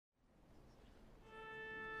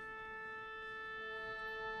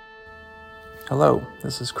Hello,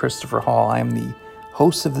 this is Christopher Hall. I am the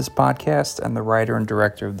host of this podcast and the writer and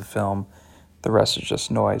director of the film, The Rest Is Just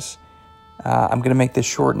Noise. I'm going to make this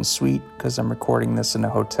short and sweet because I'm recording this in a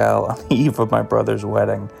hotel on the eve of my brother's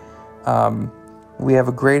wedding. We have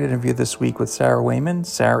a great interview this week with Sarah Wayman.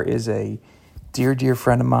 Sarah is a dear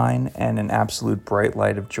friend of mine and an absolute bright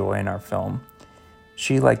light of joy in our film.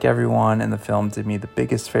 She, like everyone in the film, did me the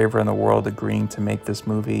biggest favor in the world agreeing to make this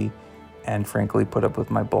movie and frankly put up with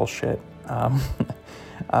my bullshit.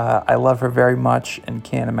 I love her very much and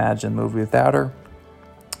can't imagine the movie without her.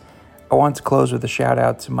 I want to close with a shout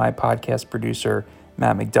out to my podcast producer,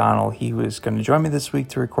 Matt McDonald. He was going to join me this week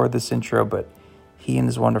to record this intro, but he and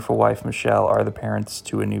his wonderful wife, Michelle, are the parents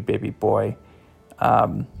to a new baby boy.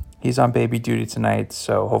 He's on baby duty tonight,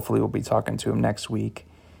 so hopefully we'll be talking to him next week.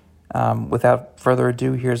 Without further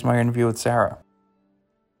ado, here's my interview with Sarah.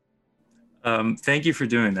 Thank you for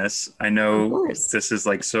doing this. I know this is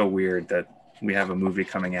like so weird that we have a movie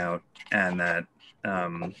coming out and that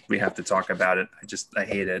we have to talk about it. I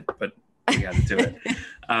hate it, but we got to do it.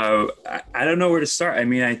 I don't know where to start. I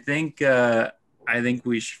mean, I think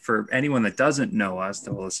we should, for anyone that doesn't know us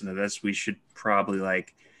that will listen to this, we should probably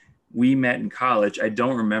we met in college. I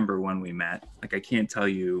don't remember when we met. I can't tell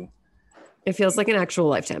you. It feels like an actual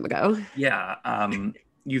lifetime ago. Yeah.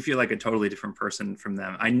 You feel like a totally different person from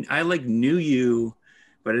them. I knew you,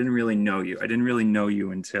 but I didn't really know you. I didn't really know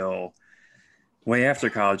you until way after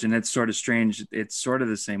college. And it's sort of strange. It's sort of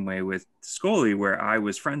the same way with Scully, where I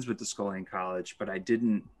was friends with Scully in college, but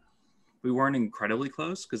we weren't incredibly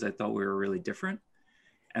close because I thought we were really different.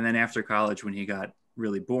 And then after college, when he got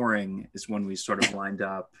really boring, is when we sort of lined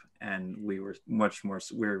up and we were much more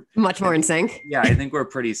in sync. Yeah, I think we're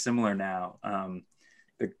pretty similar now.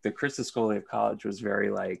 The Chris Scully of college was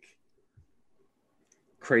very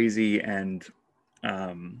crazy and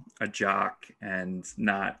a jock and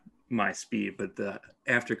not my speed, but the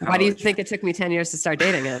after college. Why do you think it took me 10 years to start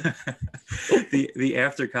dating him? the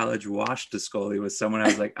after college washed Scully was someone I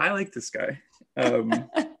was like, I like this guy. But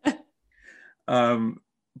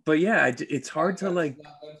yeah, it's hard to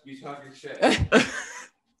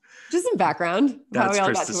Just some background. That's how we all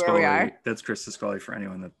Chris got to Scully. where we are. That's Chris Scully for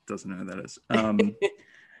anyone that doesn't know who that is.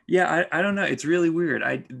 Yeah, I don't know. It's really weird.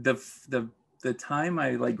 The time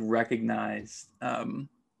I recognized, I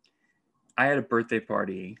had a birthday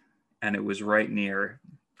party and it was right near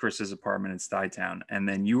Chris's apartment in Stuytown. And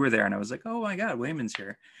then you were there and I was like, oh my God, Wayman's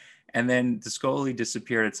here. And then Scully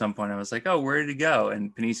disappeared at some point. I was like, oh, where did he go?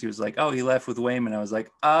 And Panisi was like, oh, he left with Wayman. I was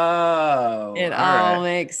like, oh. It all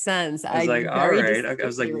makes sense. I was like, all right. I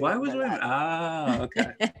was like, why was Wayman? Oh,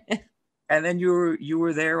 okay. And then you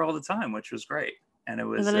were there all the time, which was great. And it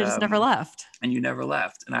was. And then I just never left. And you never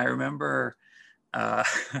left. And I remember, I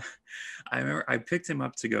picked him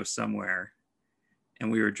up to go somewhere,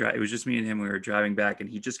 and it was just me and him. We were driving back, and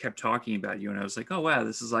he just kept talking about you. And I was like, oh wow,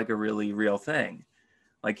 this is a really real thing.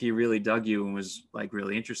 He really dug you and was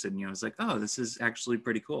really interested in you. I was like, oh, this is actually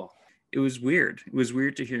pretty cool. It was weird. It was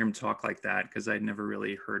weird to hear him talk like that because I'd never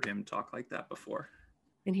really heard him talk like that before.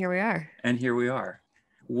 And here we are.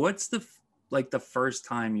 What's the first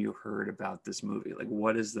time you heard about this movie?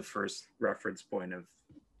 What is the first reference point of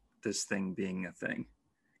this thing being a thing?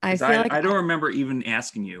 I don't remember even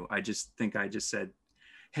asking you. I just think I just said,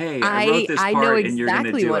 hey, I wrote this part know and you're going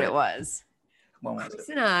to do what it. It was. When was Chris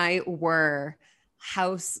it? and I were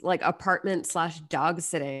apartment / dog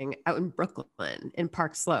sitting out in Brooklyn in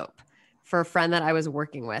Park Slope for a friend that I was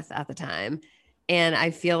working with at the time. And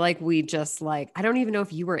I feel like we just I don't even know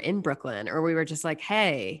if you were in Brooklyn or we were just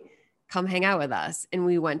hey, come hang out with us. And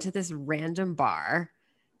we went to this random bar.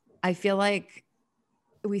 I feel like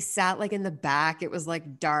we sat in the back. It was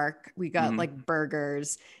dark. We got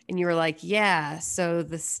burgers and you were like, yeah, so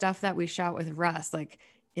the stuff that we shot with Russ,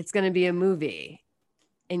 it's going to be a movie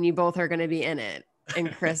and you both are going to be in it.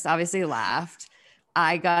 And Chris obviously laughed.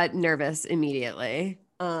 I got nervous immediately.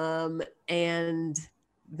 And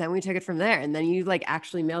then we took it from there. And then you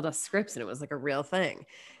actually mailed us scripts and it was a real thing.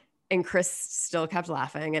 And Chris still kept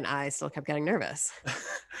laughing and I still kept getting nervous.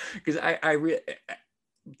 Because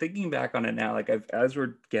thinking back on it now, as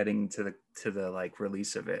we're getting to the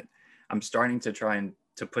release of it, I'm starting to try and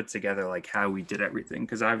to put together how we did everything.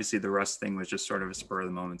 Because obviously the Russ thing was just sort of a spur of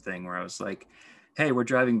the moment thing where I was like, hey, we're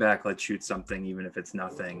driving back, let's shoot something, even if it's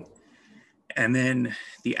nothing. And then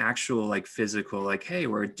the actual physical, hey,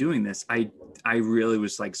 we're doing this. I really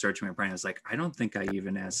was searching my brain. I was like, I don't think I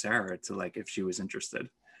even asked Sarah to if she was interested.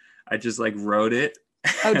 I just wrote it.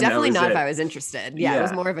 Oh, definitely not if I was interested. Yeah, it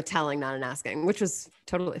was more of a telling, not an asking, which was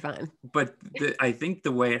totally fine. But I think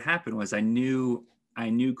the way it happened was I knew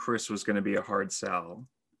Chris was going to be a hard sell.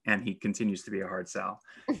 and he continues to be a hard sell.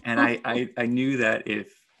 And I knew that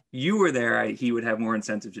if you were there, he would have more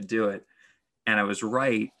incentive to do it. And I was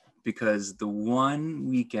right, because the one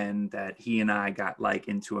weekend that he and I got like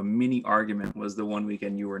into a mini argument was the one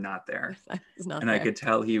weekend you were not there. I could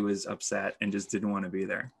tell he was upset and just didn't want to be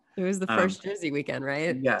there. It was the first Jersey weekend,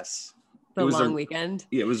 right? Yes. The long weekend.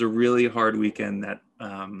 It was a really hard weekend that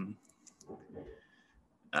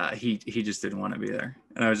he just didn't want to be there.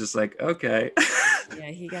 And I was just like, okay.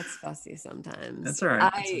 Yeah, he gets fussy sometimes. That's all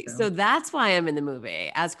right. So that's why I'm in the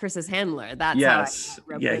movie as Chris's handler. That's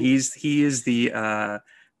he is the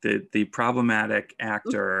problematic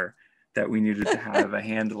actor that we needed to have a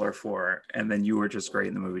handler for, and then you were just great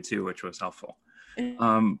in the movie too, which was helpful.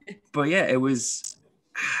 But yeah,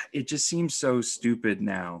 it just seems so stupid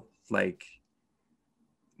now. Like,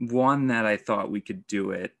 one, that I thought we could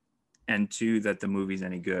do it, and two, that the movie's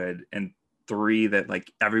any good, and three, that like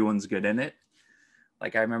everyone's good in it.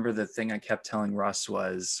 Like, I remember the thing I kept telling Russ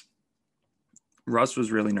was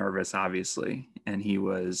really nervous, obviously, and he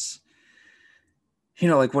was,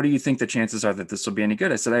 like, what do you think the chances are that this will be any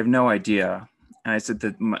good? I said, I have no idea. And I said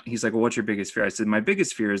he's like, well, what's your biggest fear? I said, my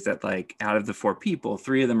biggest fear is that, like, out of the 4 people,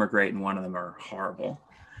 3 of them are great and 1 of them are horrible.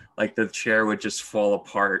 Like, the chair would just fall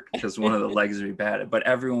apart because one of the legs would be bad, but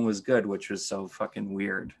everyone was good, which was so fucking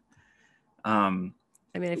weird. I mean,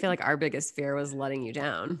 I feel like our biggest fear was letting you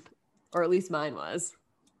down, or at least mine was.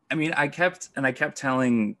 I mean, I kept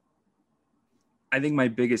telling, I think my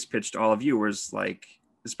biggest pitch to all of you was like,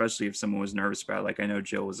 especially if someone was nervous about it, like I know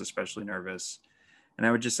Jill was especially nervous. And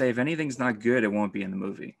I would just say, if anything's not good, it won't be in the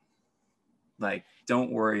movie. Like,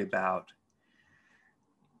 don't worry about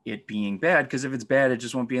it being bad, because if it's bad, it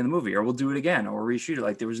just won't be in the movie, or we'll do it again, or reshoot it.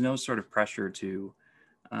 Like, there was no sort of pressure to,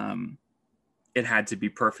 it had to be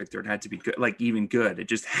perfect, or it had to be good, like even good. It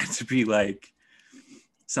just had to be like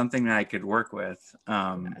something that I could work with.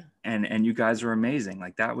 And you guys were amazing.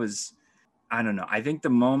 Like, that was, I don't know. I think the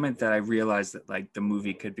moment that I realized that like the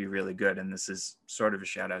movie could be really good, and this is sort of a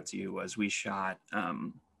shout out to you, was we shot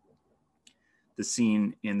the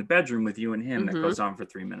scene in the bedroom with you and him that goes on for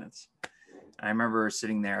 3 minutes. I remember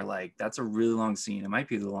sitting there like, that's a really long scene. It might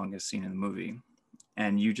be the longest scene in the movie.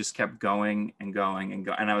 And you just kept going and going and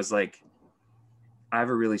going. And I was like, I have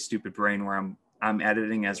a really stupid brain where I'm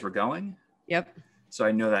editing as we're going. Yep. So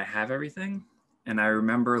I know that I have everything. And I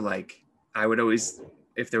remember like, I would always,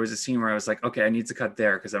 if there was a scene where I was like, okay, I need to cut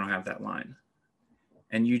there because I don't have that line.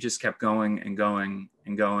 And you just kept going and going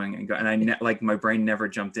and going and going. And like my brain never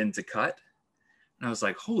jumped in to cut. And I was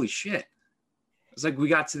like, holy shit. It's like we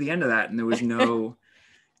got to the end of that and there was no,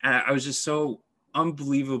 and I was just so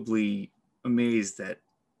unbelievably amazed that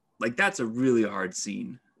like, that's a really hard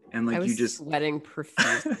scene. And like, you just sweating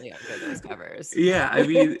profusely under those covers. Yeah. I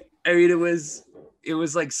mean, it was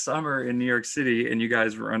like summer in New York City and you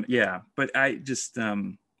guys were on. Yeah. But I just,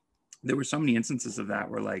 there were so many instances of that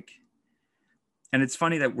where like, and it's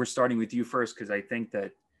funny that we're starting with you first, because I think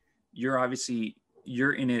that you're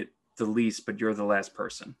in it the least, but you're the last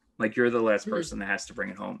person. Like, you're the last person that has to bring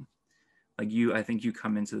it home. Like I think you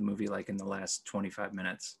come into the movie like in the last 25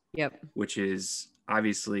 minutes. Yep. Which is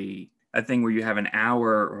obviously a thing where you have an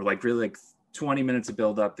hour or like really like 20 minutes of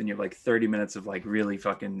build up, then you have like 30 minutes of like really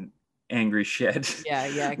fucking angry shit.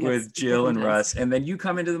 Yeah. With Jill and Russ. And then you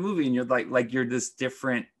come into the movie and you're like you're this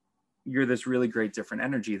really great different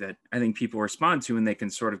energy that I think people respond to, and they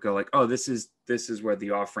can sort of go like, oh, this is where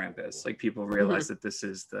the off ramp is. Like, people realize that this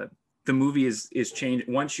is the movie is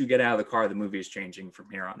changing. Once you get out of the car, the movie is changing from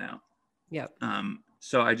here on out. Yep.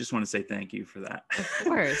 So I just want to say thank you for that. Of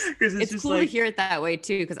course. It's cool to hear it that way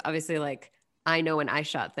too, because obviously like I know when I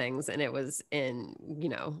shot things and it was in,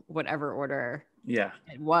 whatever order it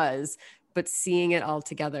was, but seeing it all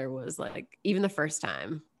together was like, even the first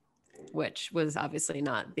time, which was obviously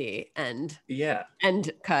not the end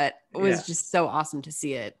cut, was just so awesome to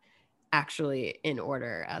see it actually in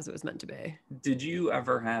order as it was meant to be. Did you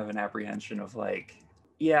ever have an apprehension of like,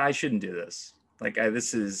 yeah, I shouldn't do this? Like,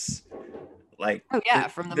 this is like, oh yeah,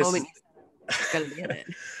 from the moment you gotta be in it.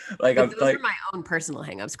 Like, those are my own personal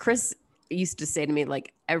hangups. Chris used to say to me,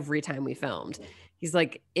 like, every time we filmed, he's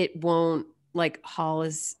like, it won't, like, Hall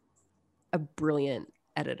is a brilliant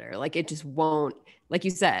editor. Like, it just won't, like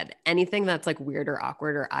you said, anything that's like weird or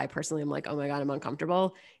awkward, or I personally am like, oh my God, I'm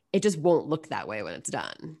uncomfortable, it just won't look that way when it's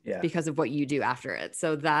done because of what you do after it.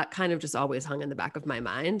 So that kind of just always hung in the back of my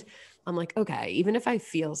mind. I'm like, okay, even if I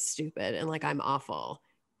feel stupid and like I'm awful,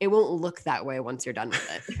 it won't look that way once you're done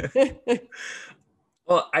with it.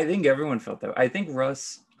 Well, I think everyone felt that. I think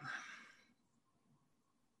Russ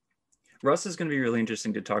is going to be really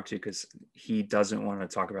interesting to talk to, because he doesn't want to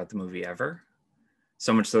talk about the movie ever.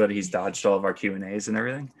 so much so that he's dodged all of our Q&As and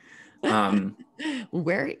everything.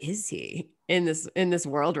 Where is he in this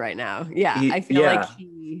world right now? Yeah, He- I feel yeah.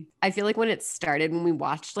 like when it started, when we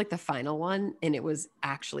watched like the final one and it was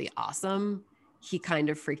actually awesome, he kind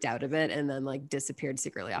of freaked out a bit and then like disappeared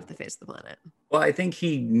secretly off the face of the planet. Well, I think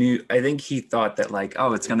he thought that like,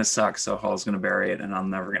 oh, it's gonna suck, so Hall's gonna bury it and I'm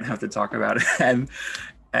never gonna have to talk about it.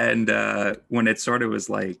 And when it sort of was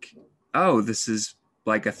like, oh, this is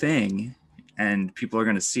like a thing and people are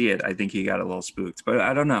gonna see it, I think he got a little spooked. But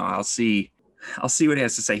I don't know. I'll see what he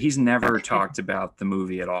has to say. He's never talked about the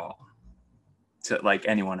movie at all to like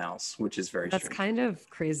anyone else, which is very That's strange. kind of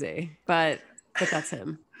crazy, but that's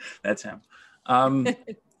him. That's him.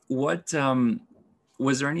 What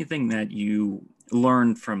was there anything that you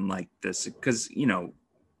learned from like this? Because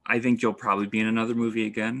I think you'll probably be in another movie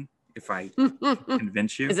again if I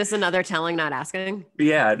convince you. Is this another telling, not asking?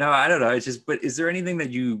 Yeah, no, I don't know. It's just, but is there anything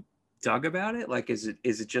that you dug about it? Like, is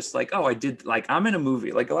it just like, oh, I did, like, I'm in a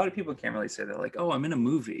movie. Like a lot of people can't really say that, like, oh, I'm in a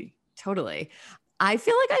movie. Totally. I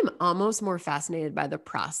feel like I'm almost more fascinated by the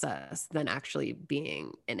process than actually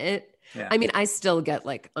being in it. Yeah. I mean, I still get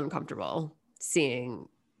like uncomfortable seeing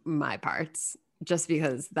my parts just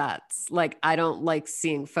because that's like, I don't like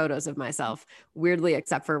seeing photos of myself, weirdly,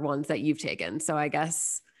 except for ones that you've taken. So I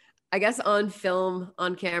guess on film,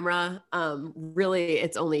 on camera, really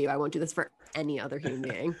it's only you. I won't do this for any other human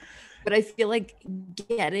being. But I feel like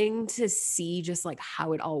getting to see just like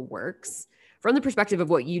how it all works from the perspective of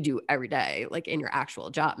what you do every day, like in your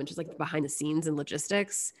actual job and just like behind the scenes and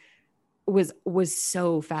logistics was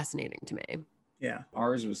so fascinating to me. Yeah.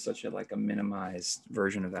 Ours was such a minimized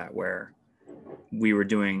version of that where we were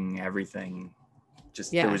doing everything.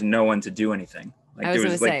 Just there was no one to do anything. Like, I was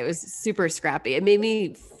going to say it was super scrappy. It made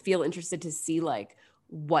me feel interested to see like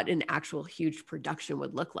what an actual huge production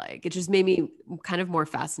would look like. It just made me kind of more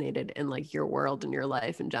fascinated in like your world and your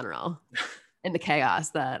life in general and the chaos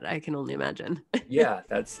that I can only imagine. Yeah,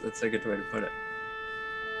 that's a good way to put it.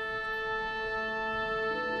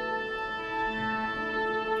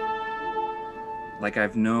 Like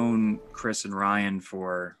I've known Chris and Ryan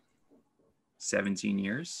for 17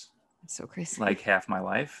 years. It's so crazy. Like half my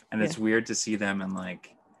life. And it's weird to see them and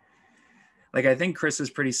like I think Chris is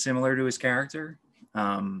pretty similar to his character.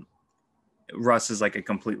 Russ is like a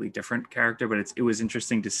completely different character, but it was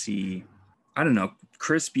interesting to see, I don't know,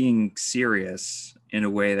 Chris being serious in a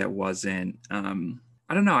way that wasn't, I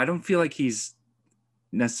don't know. I don't feel like he's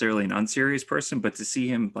necessarily an unserious person, but to see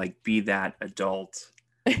him like be that adult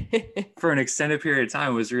for an extended period of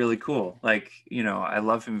time was really cool. Like, I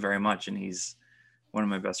love him very much and he's one of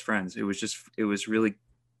my best friends. It was really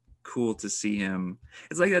cool to see him.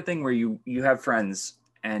 It's like that thing where you have friends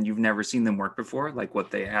and you've never seen them work before, like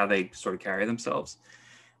how they sort of carry themselves.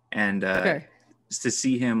 And just to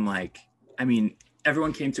see him, like, I mean,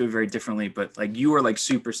 everyone came to it very differently, but like you were like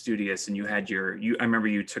super studious and you had I remember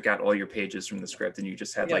you took out all your pages from the script and you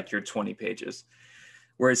just had like your 20 pages.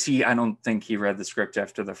 Whereas I don't think he read the script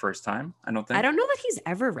after the first time. I don't know that he's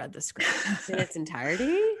ever read the script in its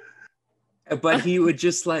entirety. But he would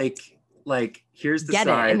just like here's the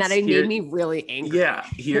sides. And that made me really angry. Yeah,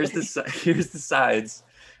 here's the sides,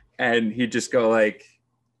 and he'd just go like,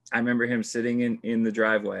 I remember him sitting in the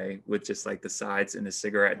driveway with just like the sides and a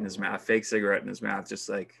cigarette in his mouth, fake cigarette in his mouth, just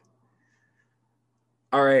like,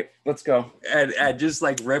 all right, let's go, and just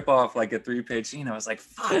like rip off like a 3-page scene. I was like,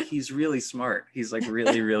 fuck, he's really smart. He's like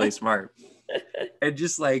really really smart, and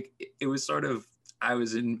just like it was sort of. I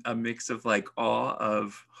was in a mix of like awe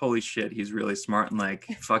of holy shit, he's really smart, and like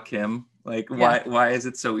fuck him. Like why is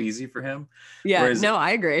it so easy for him? Yeah, no,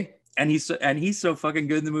 I agree. And he's so fucking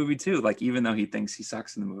good in the movie too. Like even though he thinks he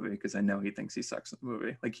sucks in the movie, because I know he thinks he sucks in the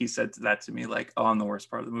movie. Like he said that to me, like, oh, I'm the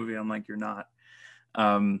worst part of the movie. I'm like, you're not.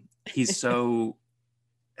 He's so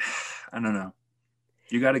I don't know.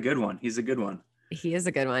 You got a good one. He's a good one. He is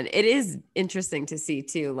a good one. It is interesting to see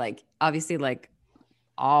too. Like obviously, like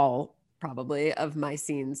all probably of my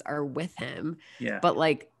scenes are with him, but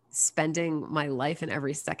like spending my life and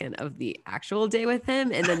every second of the actual day with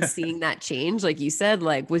him and then seeing that change, like you said,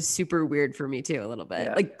 like was super weird for me too, a little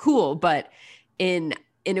bit. Like cool, but in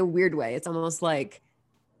a weird way. It's almost like,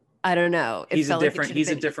 I don't know. He's a different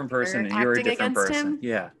person and you're a different person.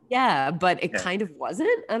 Yeah, but it kind of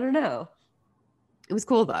wasn't. I don't know. It was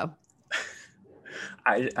cool though.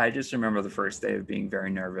 I just remember the first day of being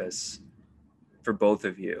very nervous for both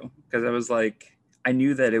of you, because I was like, I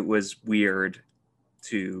knew that it was weird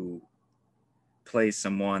to play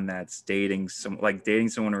someone that's dating someone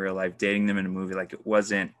in real life, dating them in a movie. Like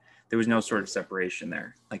there was no sort of separation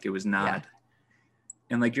there. Like it was not,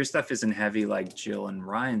 And like your stuff isn't heavy like Jill and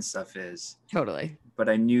Ryan's stuff is. Totally. But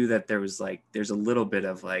I knew that there's a little bit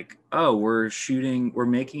of like, oh, we're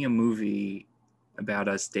making a movie about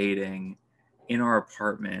us dating in our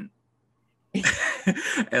apartment.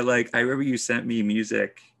 And like, I remember you sent me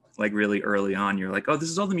music like really early on. You're like, oh, this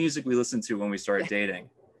is all the music we listened to when we started dating.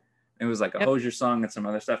 And it was like a Hozier song and some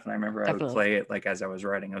other stuff. And I remember I would play it like as I was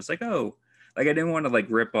writing. I was like, oh, like I didn't want to like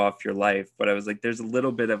rip off your life, but I was like, there's a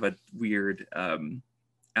little bit of a weird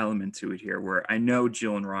element to it here where I know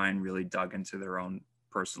Jill and Ryan really dug into their own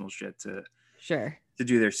personal shit to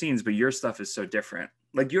do their scenes, but your stuff is so different.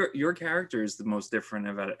 Like your character is the most different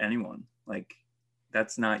about anyone. Like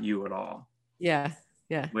that's not you at all. Yeah.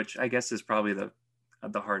 Which I guess is probably the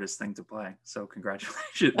hardest thing to play. So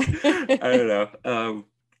congratulations. I don't know.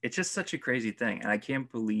 It's just such a crazy thing, and I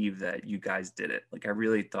can't believe that you guys did it. Like I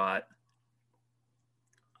really thought,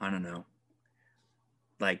 I don't know,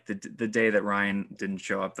 like the day that Ryan didn't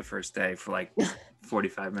show up the first day for like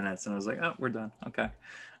 45 minutes, and I was like, oh, we're done. Okay.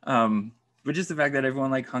 But just the fact that everyone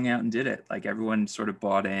like hung out and did it, like everyone sort of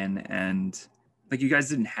bought in, and like you guys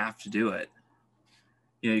didn't have to do it.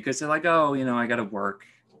 You know, you could say like, oh, you know, I got to work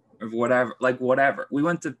or whatever, like whatever. We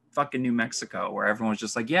went to fucking New Mexico where everyone was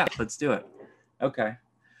just like, yeah, let's do it. Okay.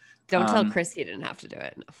 Don't tell Chris he didn't have to do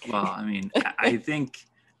it. No. Well, I mean, I think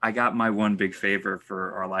I got my one big favor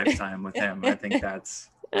for our lifetime with him. I think that's,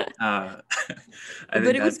 but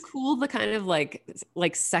it was cool, the kind of like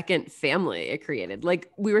second family it created.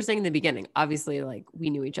 Like we were saying in the beginning, obviously like we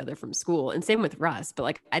knew each other from school, and same with Russ, but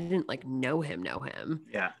like I didn't like know him.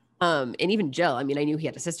 Yeah. And even Jill, I mean, I knew he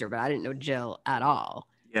had a sister, but I didn't know Jill at all.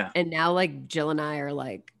 Yeah. And now like Jill and I are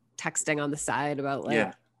like texting on the side about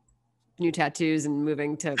like new tattoos and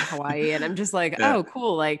moving to Hawaii. And I'm just like, oh,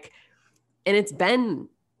 cool. Like, and it's been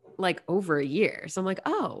like over a year. So I'm like,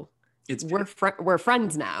 oh, we're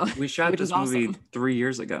friends now. We shot this movie 3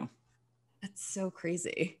 years ago. That's so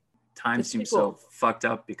crazy. Time seems so fucked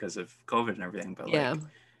up because of COVID and everything. But like,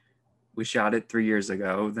 we shot it 3 years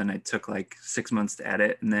ago. Then it took like 6 months to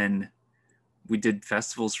edit. And then we did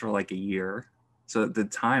festivals for like a year. So the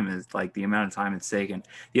time is like the amount of time it's taken.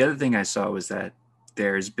 The other thing I saw was that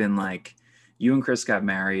there's been like, you and Chris got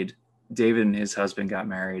married. David and his husband got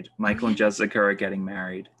married. Michael and Jessica are getting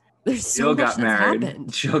married. There's so much that's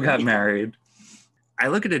happened. Jill got married. I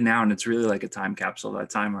look at it now and it's really like a time capsule. That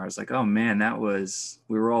time where I was like, oh man,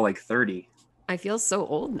 we were all like 30. I feel so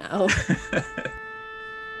old now.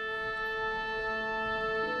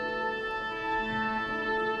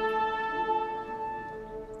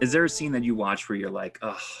 Is there a scene that you watch where you're like,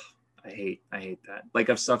 oh, I hate that. Like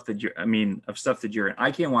of stuff that you're in. I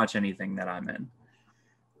can't watch anything that I'm in.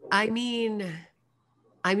 I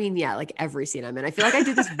mean, yeah, like every scene I'm in. I feel like I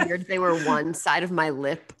do this weird thing where one side of my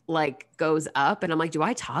lip like goes up and I'm like, do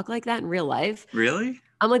I talk like that in real life? Really?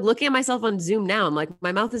 I'm like looking at myself on Zoom now. I'm like,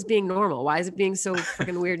 my mouth is being normal. Why is it being so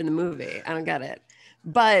freaking weird in the movie? I don't get it.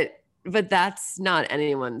 But that's not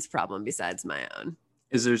anyone's problem besides my own.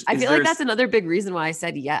 I feel like that's another big reason why I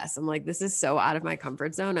said yes. I'm like, this is so out of my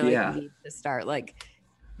comfort zone. I need to start like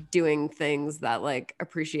doing things that like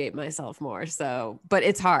appreciate myself more. So, but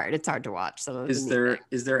it's hard. It's hard to watch some of them.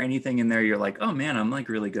 Is there anything in there you're like, oh man, I'm like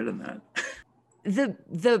really good in that?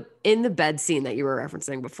 The in the bed scene that you were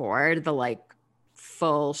referencing before, the like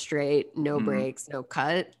full straight, no breaks, no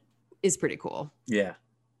cut is pretty cool. Yeah.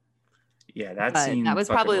 Yeah, that was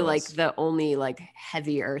probably like the only like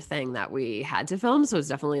heavier thing that we had to film. So it's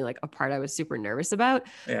definitely like a part I was super nervous about.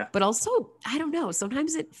 Yeah. But also, I don't know,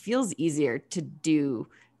 sometimes it feels easier to do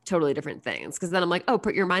totally different things. Cause then I'm like, oh,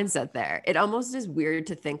 put your mindset there. It almost is weird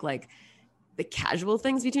to think like the casual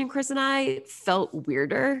things between Chris and I felt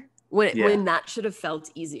weirder when that should have felt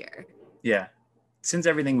easier. Yeah. Since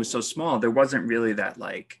everything was so small, there wasn't really that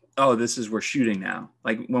like, oh, we're shooting now.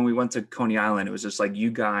 Like when we went to Coney Island, it was just like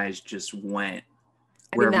you guys just went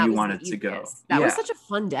wherever you wanted to go. That was such a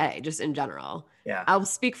fun day, just in general. Yeah. I'll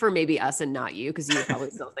speak for maybe us and not you, because you were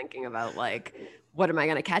probably still thinking about like, what am I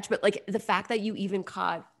going to catch? But like the fact that you even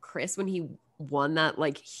caught Chris when he won that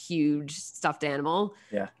like huge stuffed animal,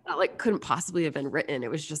 that like couldn't possibly have been written.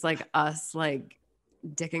 It was just like us like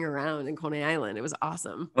dicking around in Coney Island. It was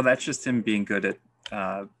awesome. Well, that's just him being good at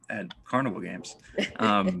carnival games.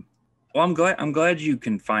 Well, I'm glad you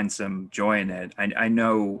can find some joy in it. I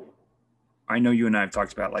know you and I have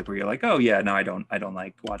talked about like where you're like, oh yeah, no, I don't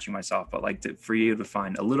like watching myself, but like for you to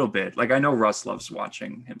find a little bit, like I know Russ loves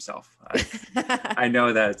watching himself. I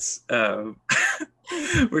know that's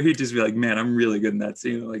where he'd just be like, man, I'm really good in that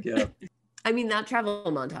scene. Like, yeah. I mean, that travel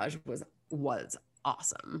montage was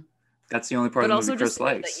awesome. That's the only part of the movie Chris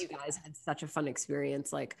likes. That you guys had such a fun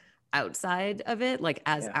experience, like outside of it, like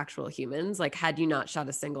as Yeah. actual humans. Like had you not shot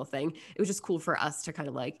a single thing, it was just cool for us to kind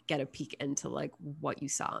of like get a peek into like what you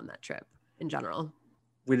saw on that trip in general.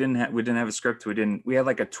 We didn't have a script. We had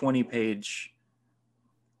like a 20-page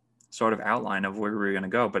sort of outline of where we were going to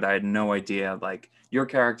go, but I had no idea, like your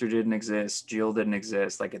character didn't exist, Jill didn't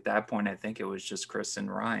exist. Like at that point, I think it was just Chris and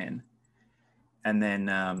Ryan. And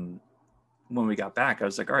then when we got back, I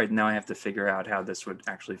was like, all right, now I have to figure out how this would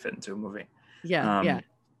actually fit into a movie. Yeah.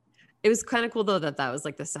 It was kind of cool though that was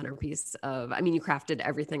like the centerpiece of, I mean, you crafted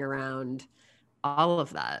everything around all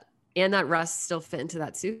of that, and that Russ still fit into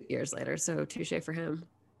that suit years later. So touche for him.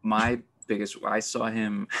 I saw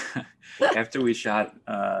him after we shot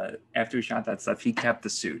that stuff. He kept the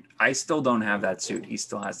suit. I still don't have that suit. He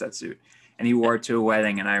still has that suit, and he wore it to a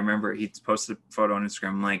wedding. And I remember he posted a photo on Instagram.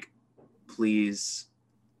 I'm like, please,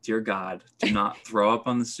 dear God, do not throw up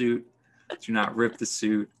on the suit. Do not rip the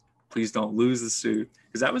suit. Please don't lose the suit,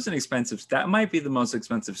 because that might be the most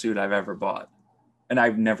expensive suit I've ever bought, and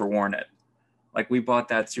I've never worn it. Like we bought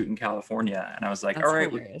that suit in California, and I was like, That's all right,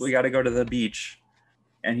 hilarious. we got to go to the beach.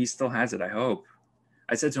 And he still has it, I hope.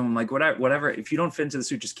 I said to him, like, whatever, if you don't fit into the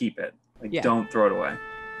suit, just keep it. Like, don't throw it away.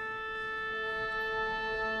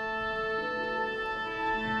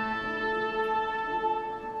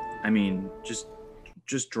 I mean, just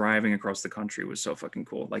driving across the country was so fucking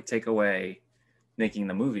cool. Like, take away making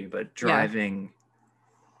the movie, but driving.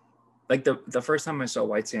 Like, the first time I saw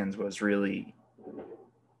White Sands was really...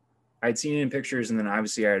 I'd seen it in pictures, and then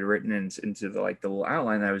obviously I had written into the like the little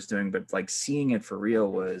outline that I was doing, but like seeing it for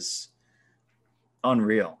real was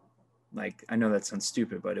unreal. Like, I know that sounds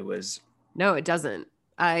stupid, but it was. No, it doesn't.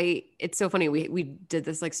 It's so funny. We did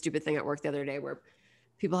this like stupid thing at work the other day where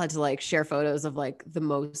people had to like share photos of like the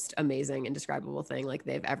most amazing, indescribable thing like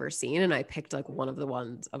they've ever seen. And I picked like one of the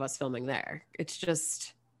ones of us filming there. It's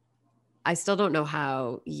just, I still don't know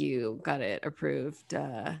how you got it approved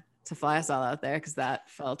to fly us all out there, because that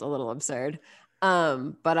felt a little absurd.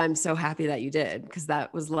 But I'm so happy that you did, because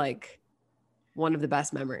that was like one of the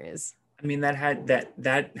best memories. I mean,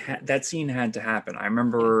 that scene had to happen. I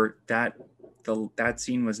remember that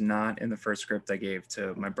scene was not in the first script I gave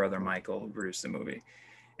to my brother Michael, who produced the movie,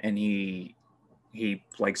 and he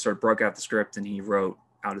like sort of broke out the script and he wrote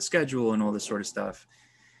out a schedule and all this sort of stuff.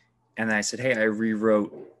 And then I said, hey, I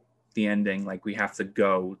rewrote the ending, like we have to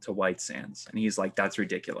go to White Sands. And he's like, that's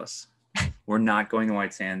ridiculous. We're not going to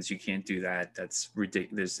White Sands. You can't do that. That's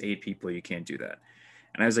ridiculous. There's 8 people. You can't do that.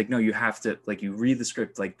 And I was like, no, you have to, like, you read the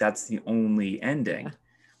script, like that's the only ending. And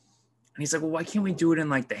he's like, well, why can't we do it in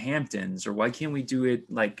like the Hamptons, or why can't we do it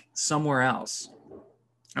like somewhere else?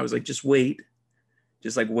 I was like, just wait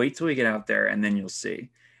till we get out there and then you'll see.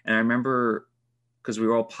 And I remember, because we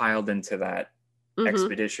were all piled into that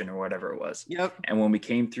expedition or whatever it was. Yep. And when we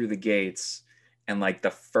came through the gates, and like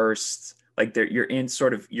the first, like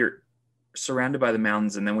you're surrounded by the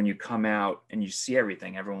mountains, and then when you come out and you see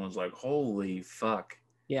everything, everyone was like, holy fuck.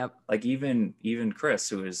 Yep. Like even Chris,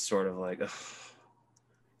 who is sort of like,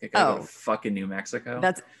 I gotta go to fucking New Mexico.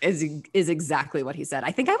 That is exactly what he said.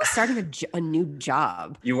 I think I was starting a new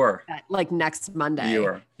job. You were. Like next Monday. You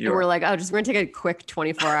were. We're like, oh, just we're gonna take a quick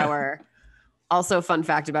 24-hour. Also, fun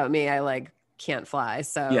fact about me, I like can't fly.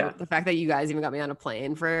 So the fact that you guys even got me on a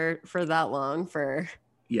plane for that long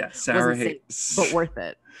Sarah hates, but worth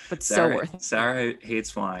it. But so worth it. Sarah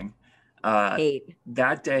hates flying. Hate.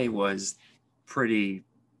 That day was pretty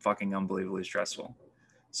fucking unbelievably stressful.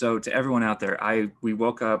 So to everyone out there, we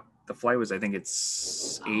woke up. The flight was, I think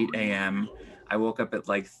it's 8 a.m. I woke up at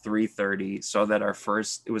like 3:30. Saw that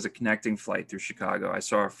it was a connecting flight through Chicago. I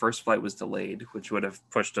saw our first flight was delayed, which would have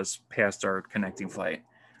pushed us past our connecting flight.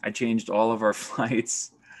 I changed all of our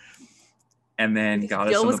flights, and then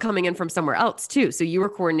Jill was coming in from somewhere else too. So you were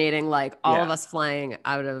coordinating like all of us flying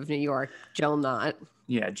out of New York, Jill not.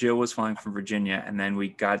 Yeah, Jill was flying from Virginia, and then we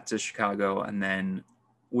got to Chicago, and then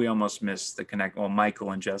we almost missed the connect. Well, Michael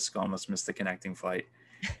and Jessica almost missed the connecting flight,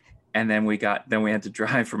 and then we had to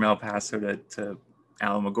drive from El Paso to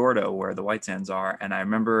Alamogordo, where the White Sands are. And I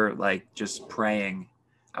remember like just praying.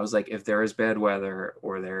 I was like, if there is bad weather,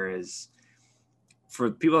 or there is. For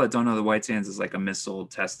people that don't know, the White Sands is like a missile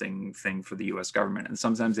testing thing for the U.S. government. And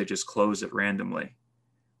sometimes they just close it randomly.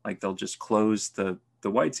 Like they'll just close the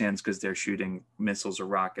White Sands because they're shooting missiles or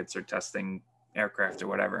rockets or testing aircraft or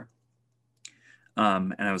whatever.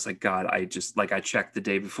 And I was like, God, I checked the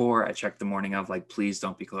day before. I checked the morning of, like, please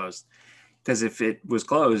don't be closed. Because if it was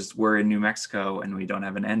closed, we're in New Mexico and we don't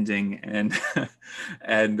have an ending. And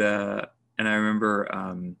and I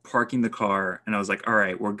remember parking the car, and I was like, all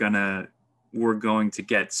right, we're going to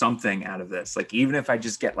get something out of this. Like, even if I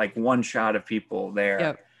just get like one shot of people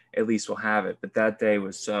there, at least we'll have it. But that day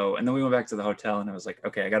was so, and then we went back to the hotel and I was like,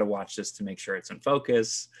 okay, I got to watch this to make sure it's in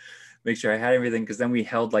focus, make sure I had everything. Cause then we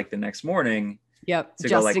held like the next morning. Yep. To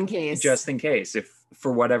Just go, like, in case. just in case, if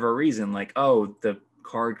for whatever reason, like, oh, the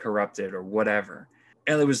card corrupted or whatever.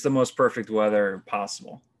 And it was the most perfect weather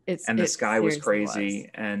possible. And the sky was crazy.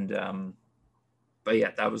 And, but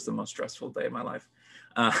yeah, that was the most stressful day of my life.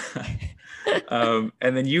 And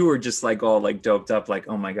then you were just like all like doped up, like,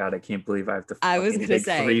 oh my God, I can't believe I have to take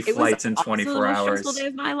 3 flights in 24 hours. It was the most stressful day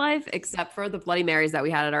of my life, except for the Bloody Marys that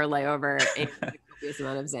we had at our layover and the copious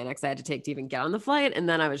amount of Xanax I had to take to even get on the flight. And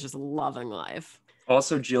then I was just loving life.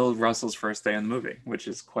 Also, Jill Russell's first day in the movie, which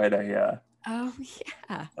is quite a, oh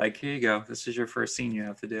yeah. Like, here you go. This is your first scene you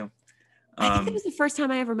have to do. I think it was the first time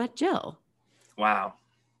I ever met Jill. Wow.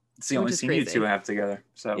 It's the only scene you two have together.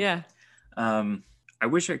 So yeah. I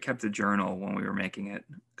wish I kept a journal when we were making it,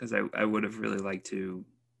 because I would have really liked to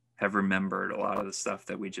have remembered a lot of the stuff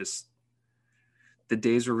that the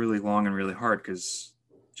days were really long and really hard because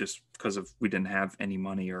we didn't have any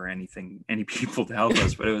money or anything, any people to help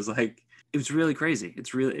us. But it was really crazy.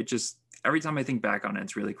 Every time I think back on it,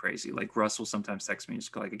 it's really crazy. Like Russell sometimes texts me,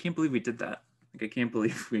 just like, I can't believe we did that. Like, I can't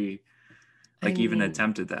believe we even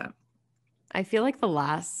attempted that. I feel like the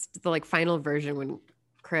final version when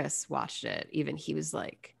Chris watched it, even he was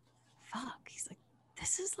like, fuck, he's like,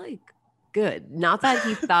 this is like good. Not that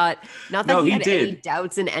he thought, not that he had any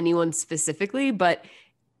doubts in anyone specifically, but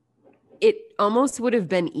it almost would have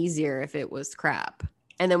been easier if it was crap.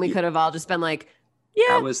 And then we could have all just been like,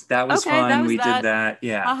 yeah, that was okay, fun. We did that.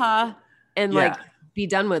 Yeah. And like be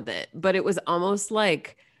done with it. But it was almost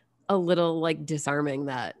like a little like disarming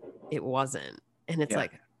that it wasn't. And it's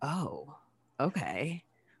like, oh, okay.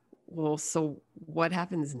 Well, so what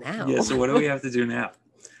happens now? Yeah, so what do we have to do now?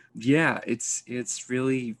 Yeah, it's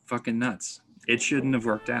really fucking nuts. It shouldn't have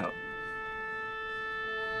worked out.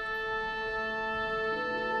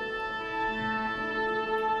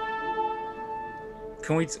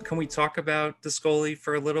 Can we talk about the Scully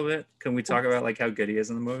for a little bit? Can we talk about like how good he is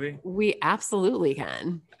in the movie? We absolutely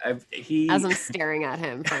can. As I'm staring at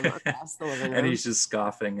him from across the living room. And he's just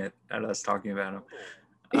scoffing at us talking about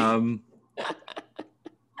him.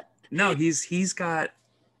 No, he's got,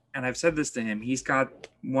 and I've said this to him, he's got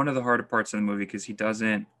one of the harder parts of the movie because he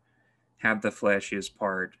doesn't have the flashiest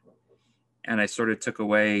part. And I sort of took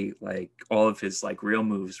away like all of his like real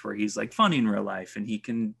moves where he's like funny in real life and he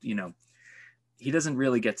can, he doesn't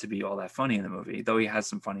really get to be all that funny in the movie, though he has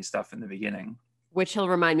some funny stuff in the beginning. Which he'll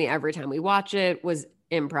remind me every time we watch it was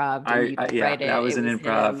improv. That was an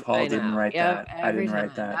improv. Hall didn't write that. I didn't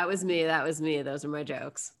write that. That was me. Those are my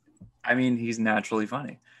jokes. I mean, he's naturally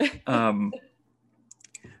funny.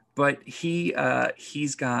 But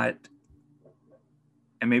he's got,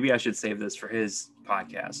 and maybe I should save this for his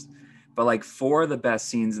podcast, but like 4 of the best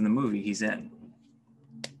scenes in the movie he's in.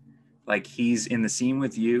 Like he's in the scene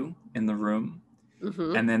with you in the room.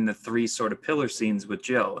 Mm-hmm. And then the 3 sort of pillar scenes with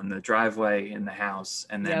Jill in the driveway, in the house,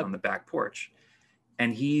 and then on the back porch.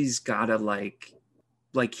 And he's got to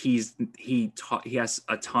he has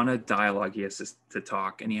a ton of dialogue he has to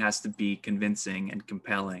talk, and he has to be convincing and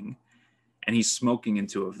compelling. And he's smoking in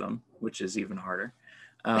 2 of them, which is even harder.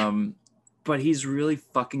 But he's really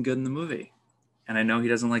fucking good in the movie. And I know he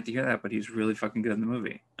doesn't like to hear that, but he's really fucking good in the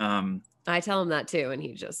movie. I tell him that too, and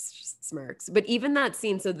he just smirks. But even that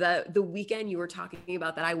scene, so the weekend you were talking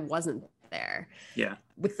about that I wasn't there. Yeah.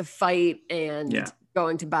 With the fight and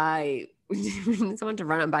going to buy, someone to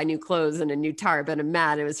run out and buy new clothes and a new tarp and a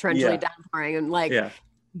mat. It was torrentially downpouring, and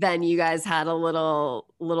then you guys had a little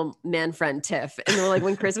man friend tiff. And then, like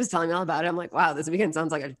when Chris was telling me all about it, I'm like, wow, this weekend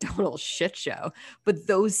sounds like a total shit show. But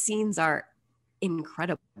those scenes are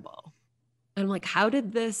incredible. And I'm like, how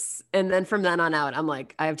did this? And then from then on out, I'm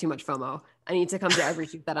like, I have too much FOMO. I need to come to every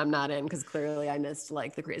shoot that I'm not in because clearly I missed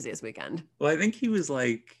like the craziest weekend. Well, I think he was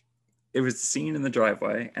like, it was the scene in the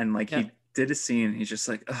driveway, and like he did a scene. He's just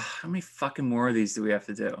like, how many fucking more of these do we have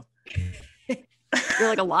to do? You're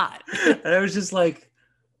like a lot. And I was just like,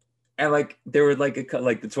 and like there were like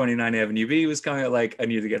the 29 Avenue B was coming. Like I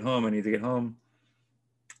need to get home. And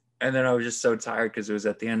then I was just so tired because it was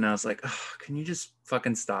at the end. And I was like, can you just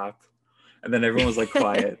fucking stop? And then everyone was like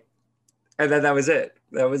quiet. And then that was it.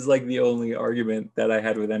 That was like the only argument that I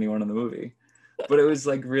had with anyone in the movie. But it was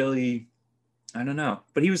like really, I don't know.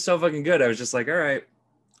 But he was so fucking good. I was just like, all right,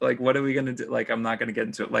 like, what are we going to do? Like, I'm not going to get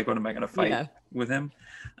into it. Like, what am I going to fight with him?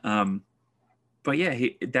 But yeah,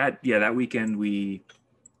 that weekend you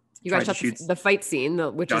guys shot the fight scene,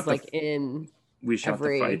 which is like we shot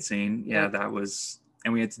the fight scene. Yeah, that was,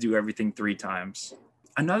 and we had to do everything 3 times.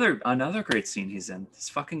 Another great scene he's in. This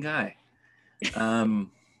fucking guy.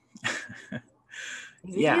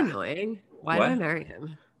 Isn't he Yeah. annoying? Why did I marry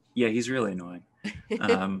him? Yeah, he's really annoying.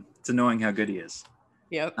 It's annoying how good he is.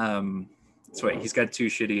 Yep. That's why he's got 2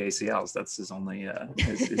 shitty ACLs. That's his only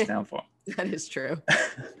his downfall. That is true.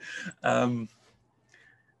 But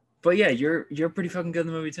yeah, you're pretty fucking good in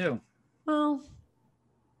the movie too. Well,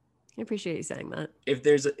 I appreciate you saying that. If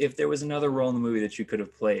there was another role in the movie that you could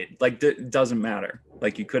have played, like it doesn't matter.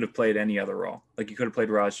 Like you could have played any other role. Like you could have played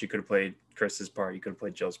Russ, you could have played Chris's part, you could have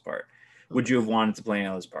played Jill's part. Would you have wanted to play any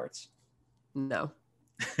of those parts? No.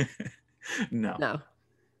 No.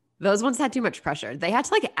 Those ones had too much pressure. They had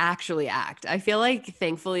to like actually act. I feel like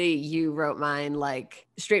thankfully you wrote mine like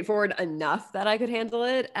straightforward enough that I could handle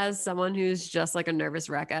it as someone who's just like a nervous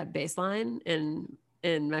wreck at baseline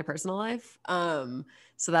in my personal life.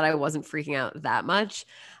 So that I wasn't freaking out that much.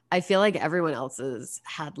 I feel like everyone else's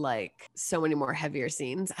had like so many more heavier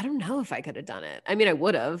scenes. I don't know if I could have done it. I mean, I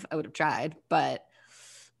would have tried, but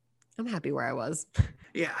I'm happy where I was.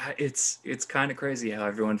 Yeah, it's kind of crazy how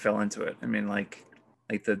everyone fell into it. I mean, like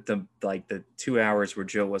the 2 hours where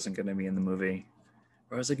Jill wasn't going to be in the movie,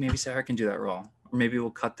 where I was like, maybe Sarah can do that role, or maybe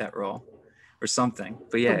we'll cut that role, or something.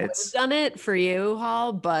 But yeah, I would have done it for you,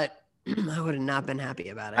 Hall, but I would have not been happy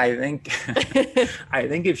about it. I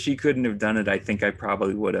think if she couldn't have done it, I think I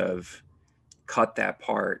probably would have cut that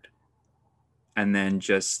part, and then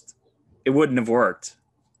just it wouldn't have worked.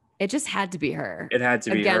 It just had to be her. It had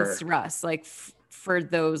to be against her. Russ, like for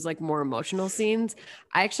those like more emotional scenes.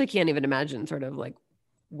 I actually can't even imagine sort of like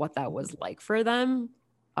what that was like for them.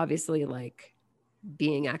 Obviously, like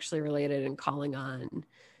being actually related and calling on,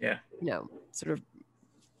 sort of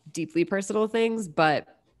deeply personal things, but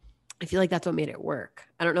I feel like that's what made it work.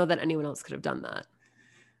 I don't know that anyone else could have done that.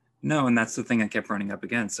 No, and that's the thing I kept running up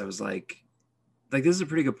against. I was like this is a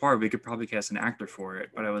pretty good part. We could probably cast an actor for it,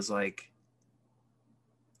 but I was like,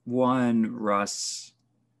 one, Russ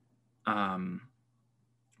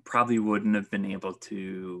probably wouldn't have been able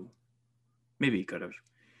to, maybe he could have,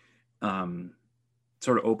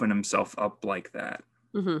 sort of open himself up like that.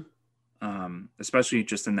 Mm-hmm. Especially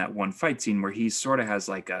just in that one fight scene where he sort of has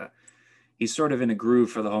he's sort of in a groove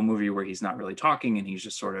for the whole movie where he's not really talking and he's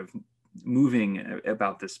just sort of moving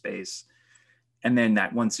about this space. And then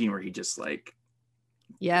that one scene where he just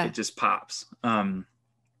it just pops.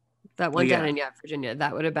 That one down in Virginia,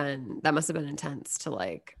 that must have been intense to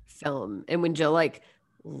like film. And when Jill like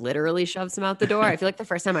literally shoves him out the door, I feel like the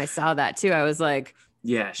first time I saw that too, I was like,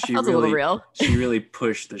 yeah, she really, a little real. She really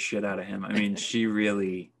pushed the shit out of him. I mean,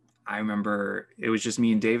 I remember it was just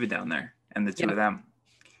me and David down there and the two of them.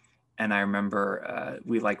 And I remember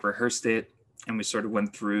we like rehearsed it and we sort of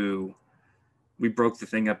went through, we broke the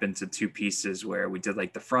thing up into 2 pieces where we did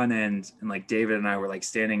like the front end and like David and I were like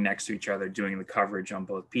standing next to each other doing the coverage on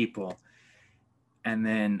both people. And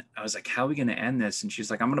then I was like, how are we going to end this? And she's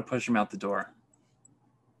like, I'm going to push him out the door.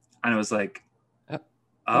 And I was like,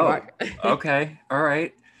 oh, okay. All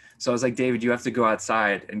right. So I was like, David, you have to go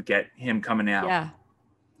outside and get him coming out. Yeah.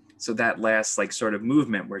 So that last like sort of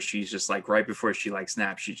movement where she's just like right before she like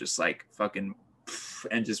snaps, she just like fucking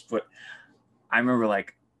and just put, I remember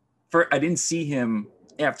like, I didn't see him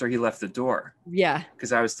after he left the door. Yeah.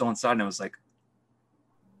 Because I was still inside and I was like,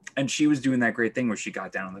 and she was doing that great thing where she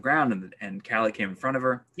got down on the ground and Callie came in front of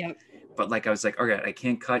her. Yep. But like, I was like, okay, I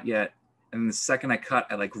can't cut yet. And the second I cut,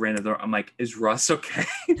 I like ran to the door. I'm like, is Russ okay?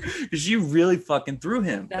 Because she really fucking threw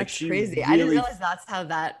him. That's like, she crazy. Really, I didn't realize that's how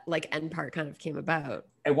that like end part kind of came about.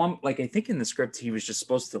 At one, like, I think in the script, he was just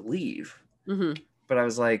supposed to leave. Mm-hmm. But I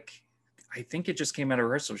was like, I think it just came out of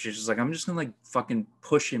rehearsal. She's just like, I'm just going to like fucking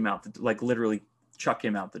push him out, like literally chuck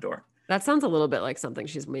him out the door. That sounds a little bit like something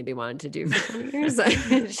she's maybe wanted to do for 20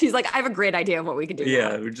 years. She's like, I have a great idea of what we can do.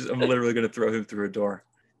 Yeah, I'm literally going to throw him through a door.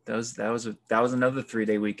 That was another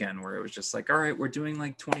 3-day weekend where it was just like, all right, we're doing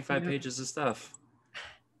like 25 pages of stuff.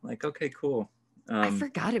 Like, okay, cool. I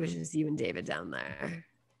forgot it was just you and David down there.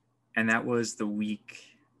 And that was the week.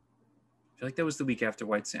 I feel like that was the week after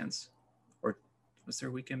White Sands, or was there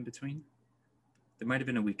a week in between? There might've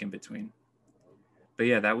been a week in between, but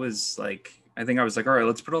yeah, that was like, I think I was like, all right,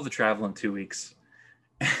 let's put all the travel in 2 weeks.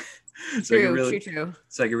 So I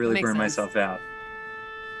could really burn myself out.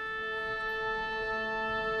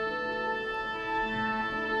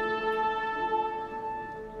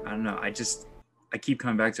 I don't know. I keep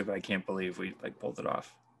coming back to it, but I can't believe we like pulled it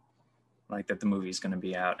off. Like that the movie's going to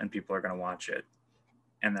be out and people are going to watch it,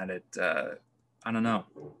 and that it, I don't know.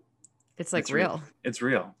 It's like real. It's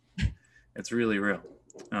real. It's really real.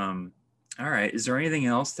 All right. Is there anything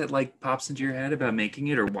else that like pops into your head about making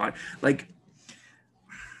it or what? Like,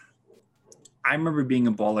 I remember being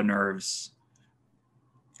a ball of nerves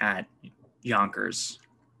at Yonkers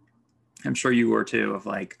I'm sure you were too, of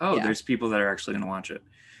like, oh, Yeah. there's people that are actually going to watch it.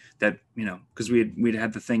 That, because we'd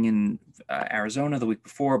had the thing in Arizona the week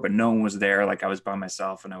before, but no one was there. Like I was by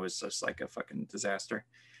myself, and I was just like a fucking disaster.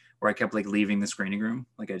 Where I kept like leaving the screening room.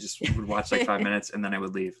 Like I just would watch like 5 minutes and then I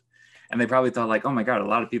would leave. And they probably thought like, oh my God, a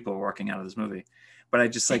lot of people are walking out of this movie. But I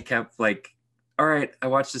just like kept like, all right, I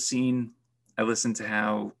watched the scene. I listened to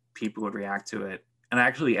how people would react to it. And I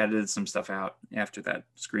actually edited some stuff out after that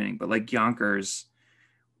screening. But like Yonkers,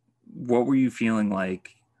 what were you feeling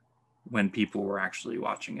like when people were actually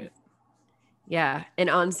watching it? Yeah.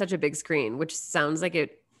 And on such a big screen, which sounds like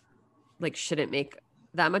it like shouldn't make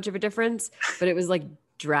that much of a difference, but it was like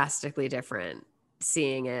drastically different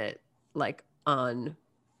seeing it like on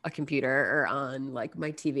a computer or on like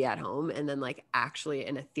my TV at home and then like actually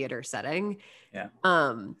in a theater setting. Yeah.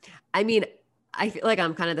 I mean, I feel like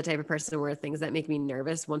I'm kind of the type of person where things that make me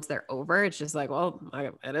nervous once they're over, it's just like, well,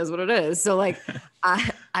 it is what it is. So like,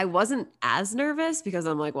 I wasn't as nervous because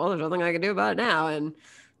I'm like, well, there's nothing I can do about it now. And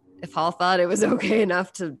if Hall thought it was okay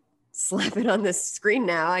enough to slap it on this screen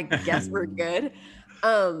now, I guess we're good.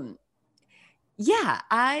 Yeah,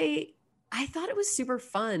 I thought it was super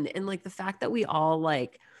fun. And like the fact that we all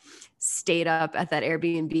like stayed up at that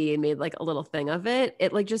Airbnb and made like a little thing of it,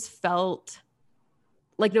 it like just felt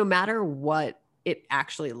like no matter what it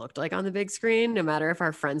actually looked like on the big screen, no matter if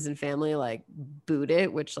our friends and family like booed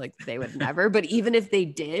it, which like they would never, but even if they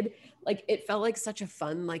did, like it felt like such a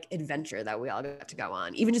fun like adventure that we all got to go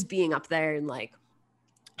on. Even just being up there and like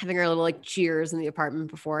having our little like cheers in the apartment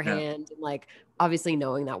beforehand and like obviously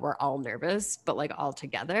knowing that we're all nervous, but like all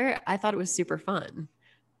together, I thought it was super fun.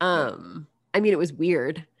 I mean, it was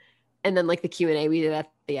weird. And then like the Q&A we did at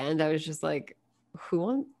the end, I was just like,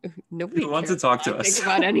 nobody wants to talk to us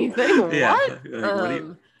about anything. Yeah.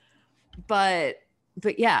 What?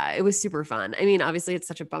 But yeah, it was super fun. I mean, obviously it's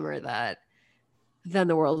such a bummer that then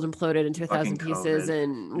the world imploded into 1,000 pieces COVID.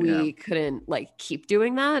 and we couldn't like keep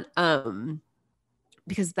doing that.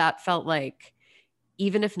 Because that felt like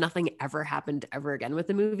even if nothing ever happened ever again with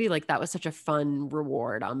the movie, like that was such a fun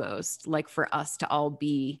reward almost like for us to all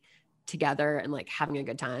be together and like having a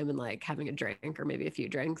good time and like having a drink or maybe a few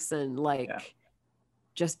drinks and like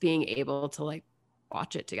just being able to like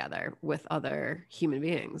watch it together with other human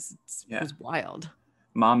beings. It was wild.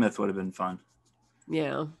 Monmouth would have been fun.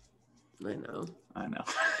 Yeah, I know. God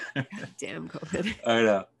damn COVID. I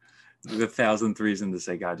know. The 1,000th reason to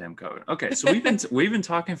say goddamn COVID. Okay, so we've been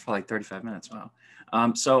talking for like 35 minutes. Wow.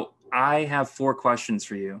 So I have 4 questions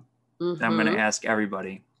for you that I'm going to ask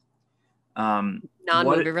everybody.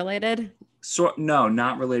 Non-movie related? So no,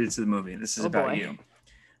 not related to the movie. This is about you.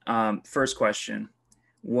 First question: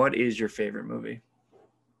 what is your favorite movie?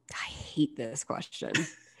 I hate this question.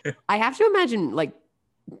 I have to imagine like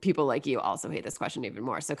people like you also hate this question even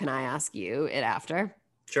more. So can I ask you it after?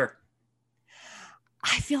 Sure.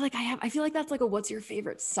 I feel like that's like a what's your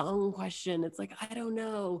favorite song question. It's like, I don't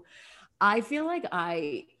know. I feel like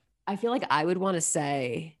I would want to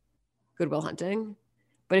say Good Will Hunting.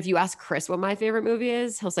 But if you ask Chris what my favorite movie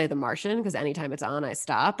is, he'll say The Martian because anytime it's on, I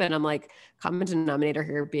stop. And I'm like, common denominator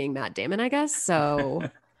here being Matt Damon, I guess. So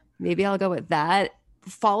maybe I'll go with that.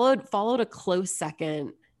 Followed a close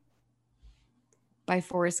second by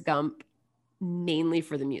Forrest Gump, mainly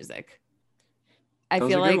for the music. I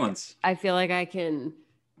feel like I can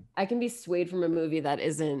be swayed from a movie that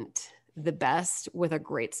isn't the best with a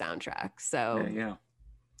great soundtrack. So there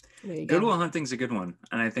you go. Good Will Hunting's a good one,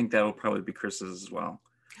 and I think that'll probably be Chris's as well.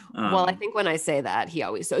 Well, I think when I say that, he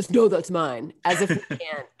always says, "No, that's mine," as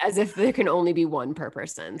if there can only be one per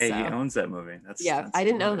person. Hey, he owns that movie. That's I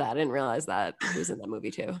didn't know that. I didn't realize that he was in that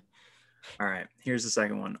movie too. All right, here's the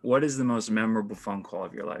second one. What is the most memorable phone call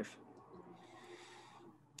of your life?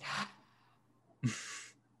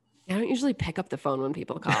 I don't usually pick up the phone when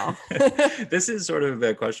people call. This is sort of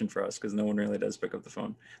a question for us because no one really does pick up the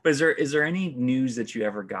phone. But is there any news that you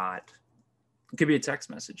ever got? It could be a text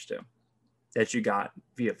message too, that you got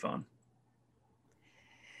via phone.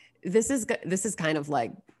 This is kind of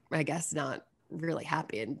like, I guess, not really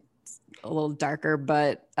happy and a little darker,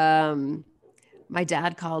 but my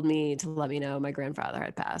dad called me to let me know my grandfather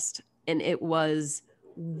had passed, and it was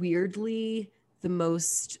weirdly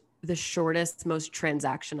the shortest, most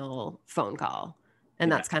transactional phone call.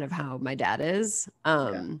 And that's kind of how my dad is.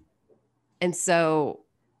 And so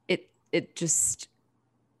it just,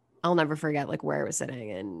 I'll never forget like where I was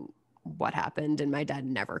sitting and what happened. And my dad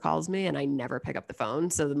never calls me and I never pick up the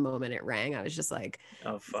phone. So the moment it rang, I was just like,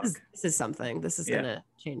 oh, fuck. This is something. This is going to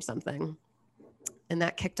change something. And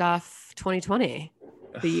that kicked off 2020,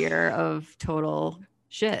 the year of total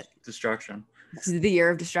shit. Destruction. The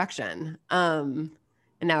year of destruction. And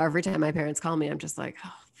now every time my parents call me, I'm just like,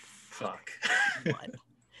 oh, Fuck.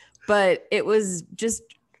 But it was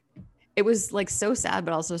like so sad,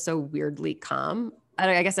 but also so weirdly calm.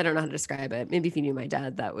 I guess I don't know how to describe it. Maybe if you knew my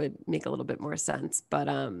dad, that would make a little bit more sense. But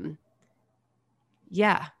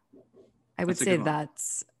yeah, I would say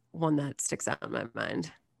that's one that sticks out in my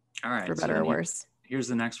mind. All right. For better or worse. Here's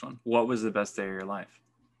the next one. What was the best day of your life?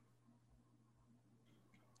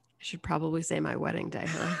 I should probably say my wedding day,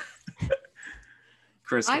 huh?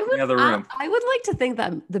 Chris, in the other room. I would like to think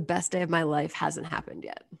that the best day of my life hasn't happened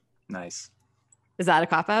yet. Nice. Is that a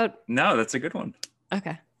cop-out? No, that's a good one.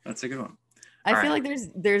 Okay. That's a good one. I feel like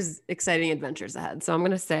there's exciting adventures ahead. So I'm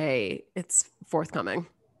going to say it's forthcoming.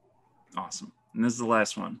 Awesome. And this is the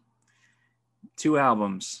last one. 2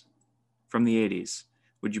 albums from the 80s.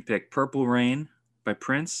 Would you pick Purple Rain by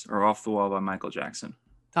Prince or Off the Wall by Michael Jackson?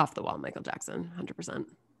 Off the Wall, Michael Jackson, 100%.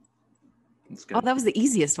 That's good. Oh, that was the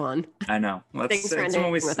easiest one. I know. Thanks for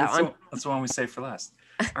ending with that one. That's the one we save for last.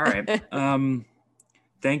 All right.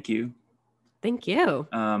 Thank you. Thank you.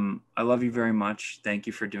 I love you very much. Thank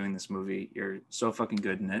you for doing this movie. You're so fucking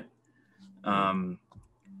good in it.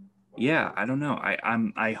 Yeah, I don't know.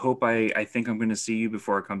 I think I'm going to see you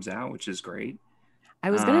before it comes out, which is great. I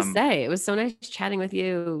was going to say, it was so nice chatting with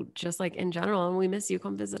you, just like in general, and we miss you.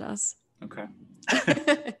 Come visit us. Okay.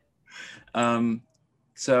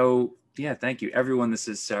 So yeah, thank you everyone. This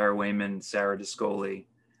is Sarah Wayman, Sarah Discoli,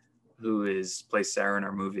 who plays Sarah in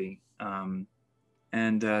our movie.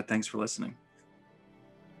 And thanks for listening.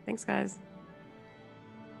 Thanks, guys.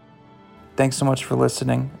 Thanks so much for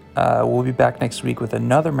listening. We'll be back next week with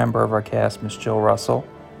another member of our cast, Miss Jill Russell.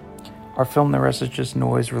 Our film, The Rest Is Just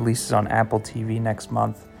Noise, releases on Apple TV next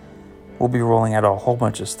month. We'll be rolling out a whole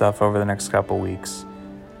bunch of stuff over the next couple weeks.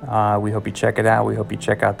 We hope you check it out. We hope you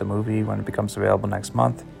check out the movie when it becomes available next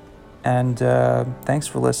month. And thanks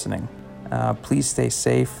for listening. Please stay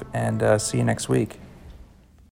safe and see you next week.